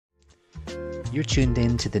You're tuned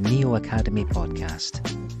in to the Neo Academy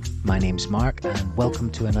podcast. My name's Mark, and welcome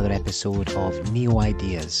to another episode of Neo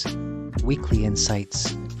Ideas, weekly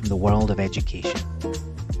insights from the world of education.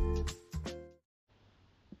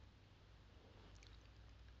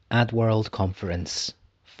 Adworld Conference,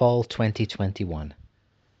 Fall 2021.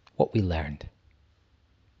 What we learned.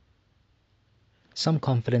 Some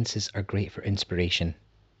conferences are great for inspiration,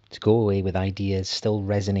 to go away with ideas still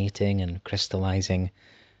resonating and crystallizing.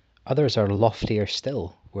 Others are loftier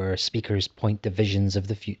still, where speakers point to visions of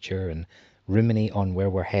the future and ruminate on where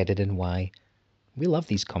we're headed and why. We love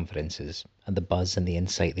these conferences and the buzz and the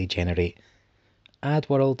insight they generate.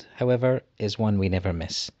 Adworld, however, is one we never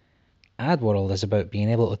miss. Adworld is about being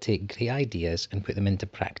able to take great ideas and put them into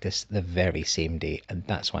practice the very same day, and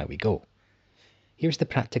that's why we go. Here's the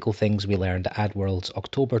practical things we learned at Adworld's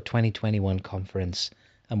October 2021 conference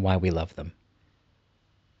and why we love them.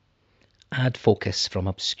 Add focus from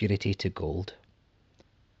obscurity to gold.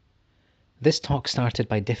 This talk started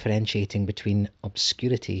by differentiating between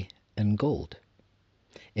obscurity and gold.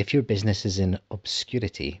 If your business is in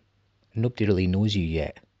obscurity, nobody really knows you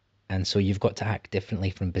yet, and so you've got to act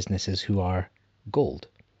differently from businesses who are gold.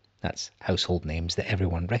 That's household names that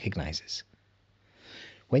everyone recognizes.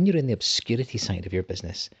 When you're in the obscurity side of your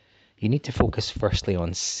business, you need to focus firstly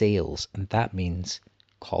on sales, and that means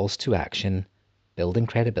calls to action, building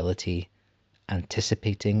credibility,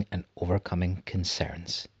 anticipating and overcoming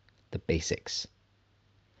concerns, the basics.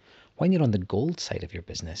 When you're on the gold side of your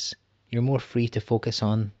business, you're more free to focus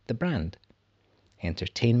on the brand,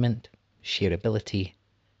 entertainment, shareability,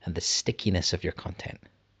 and the stickiness of your content.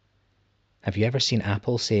 Have you ever seen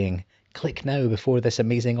Apple saying, "Click now before this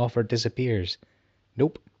amazing offer disappears"?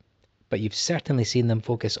 Nope. But you've certainly seen them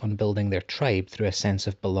focus on building their tribe through a sense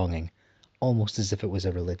of belonging, almost as if it was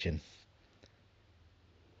a religion.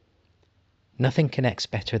 Nothing connects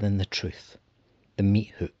better than the truth, the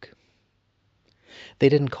meat hook. They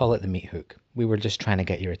didn't call it the meat hook. We were just trying to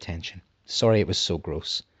get your attention. Sorry it was so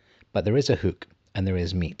gross. But there is a hook and there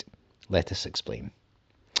is meat. Let us explain.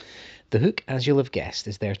 The hook, as you'll have guessed,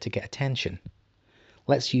 is there to get attention.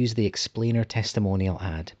 Let's use the explainer testimonial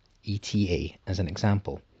ad, ETA, as an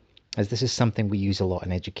example, as this is something we use a lot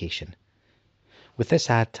in education. With this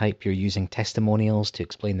ad type, you're using testimonials to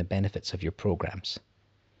explain the benefits of your programs.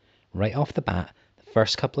 Right off the bat, the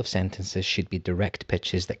first couple of sentences should be direct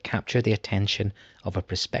pitches that capture the attention of a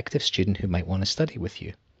prospective student who might want to study with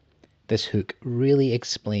you. This hook really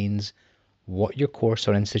explains what your course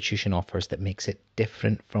or institution offers that makes it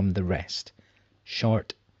different from the rest.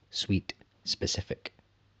 Short, sweet, specific.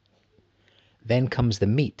 Then comes the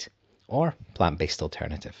meat, or plant-based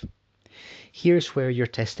alternative. Here's where your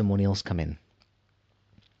testimonials come in.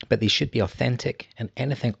 But they should be authentic, and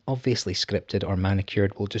anything obviously scripted or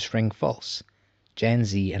manicured will just ring false. Gen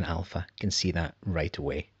Z and Alpha can see that right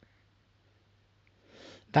away.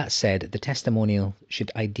 That said, the testimonial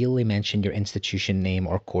should ideally mention your institution name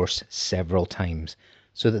or course several times,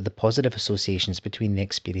 so that the positive associations between the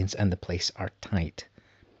experience and the place are tight.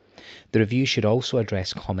 The review should also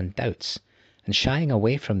address common doubts, and shying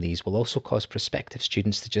away from these will also cause prospective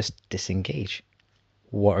students to just disengage.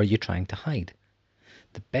 What are you trying to hide?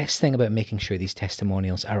 The best thing about making sure these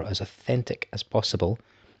testimonials are as authentic as possible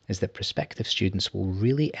is that prospective students will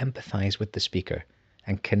really empathize with the speaker,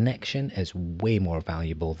 and connection is way more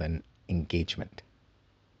valuable than engagement.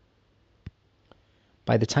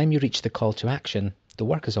 By the time you reach the call to action, the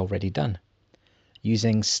work is already done.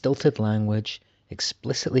 Using stilted language,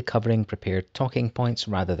 explicitly covering prepared talking points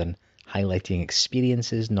rather than highlighting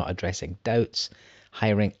experiences, not addressing doubts,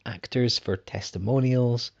 hiring actors for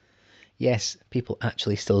testimonials. Yes, people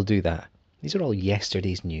actually still do that. These are all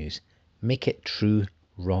yesterday's news. Make it true,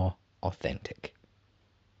 raw, authentic.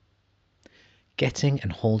 Getting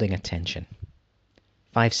and holding attention.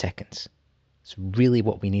 5 seconds. It's really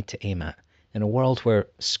what we need to aim at. In a world where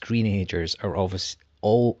screenagers are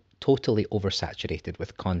all totally oversaturated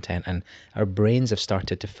with content and our brains have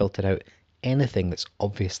started to filter out anything that's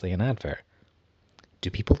obviously an advert.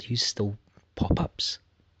 Do people use still pop-ups?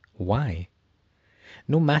 Why?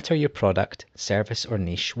 No matter your product, service or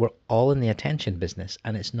niche, we're all in the attention business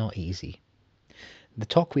and it's not easy. The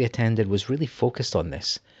talk we attended was really focused on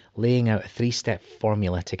this, laying out a 3-step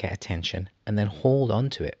formula to get attention and then hold on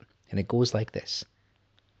to it. And it goes like this.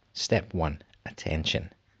 Step 1, attention.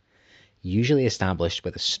 Usually established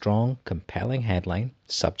with a strong, compelling headline,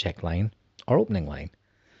 subject line, or opening line.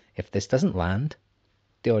 If this doesn't land,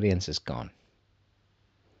 the audience is gone.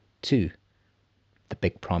 2, the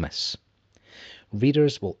big promise.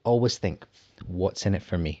 Readers will always think, what's in it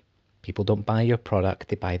for me? People don't buy your product,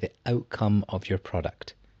 they buy the outcome of your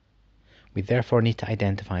product. We therefore need to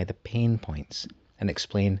identify the pain points and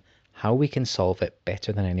explain how we can solve it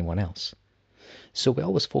better than anyone else. So we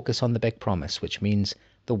always focus on the big promise, which means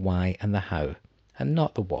the why and the how, and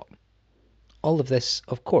not the what. All of this,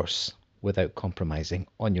 of course, without compromising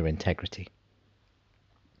on your integrity.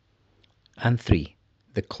 And 3,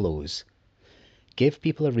 the close. Give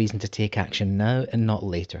people a reason to take action now and not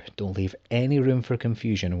later. Don't leave any room for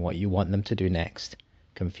confusion on what you want them to do next.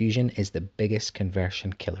 Confusion is the biggest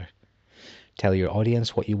conversion killer. Tell your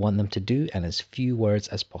audience what you want them to do in as few words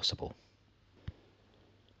as possible.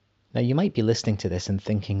 Now, you might be listening to this and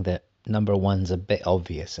thinking that number 1's a bit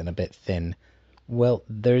obvious and a bit thin. Well,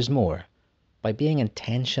 there's more. By being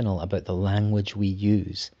intentional about the language we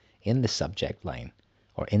use in the subject line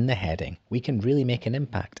or in the heading, we can really make an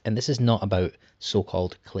impact. And this is not about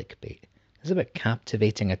so-called clickbait. It's about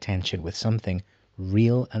captivating attention with something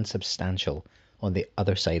real and substantial on the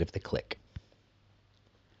other side of the click.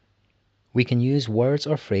 We can use words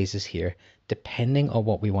or phrases here depending on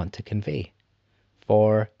what we want to convey.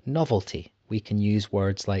 For novelty, we can use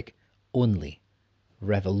words like only,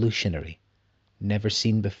 revolutionary, never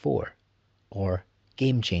seen before, or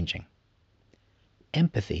game-changing.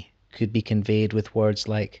 Empathy could be conveyed with words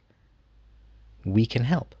like we can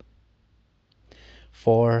help.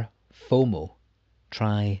 For FOMO,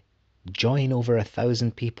 try join over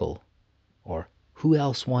 1,000 people, or who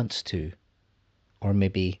else wants to, or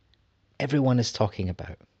maybe everyone is talking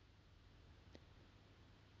about.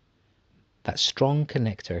 That strong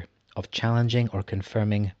connector of challenging or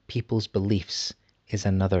confirming people's beliefs is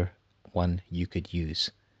another one you could use.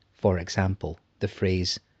 For example, the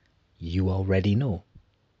phrase, you already know.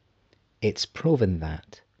 It's proven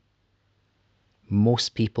that.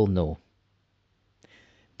 Most people know.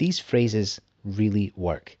 These phrases really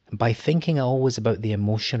work. By thinking always about the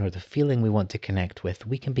emotion or the feeling we want to connect with,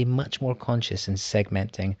 we can be much more conscious in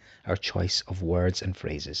segmenting our choice of words and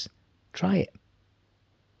phrases. Try it.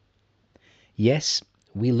 Yes,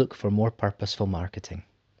 we look for more purposeful marketing.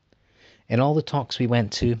 In all the talks we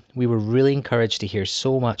went to, we were really encouraged to hear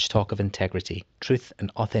so much talk of integrity, truth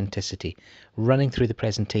and authenticity running through the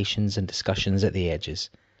presentations and discussions at the edges.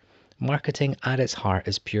 Marketing at its heart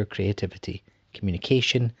is pure creativity,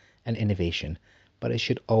 communication and innovation, but it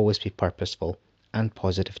should always be purposeful and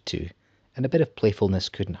positive too, and a bit of playfulness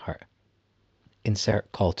couldn't hurt.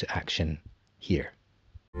 Insert call to action here.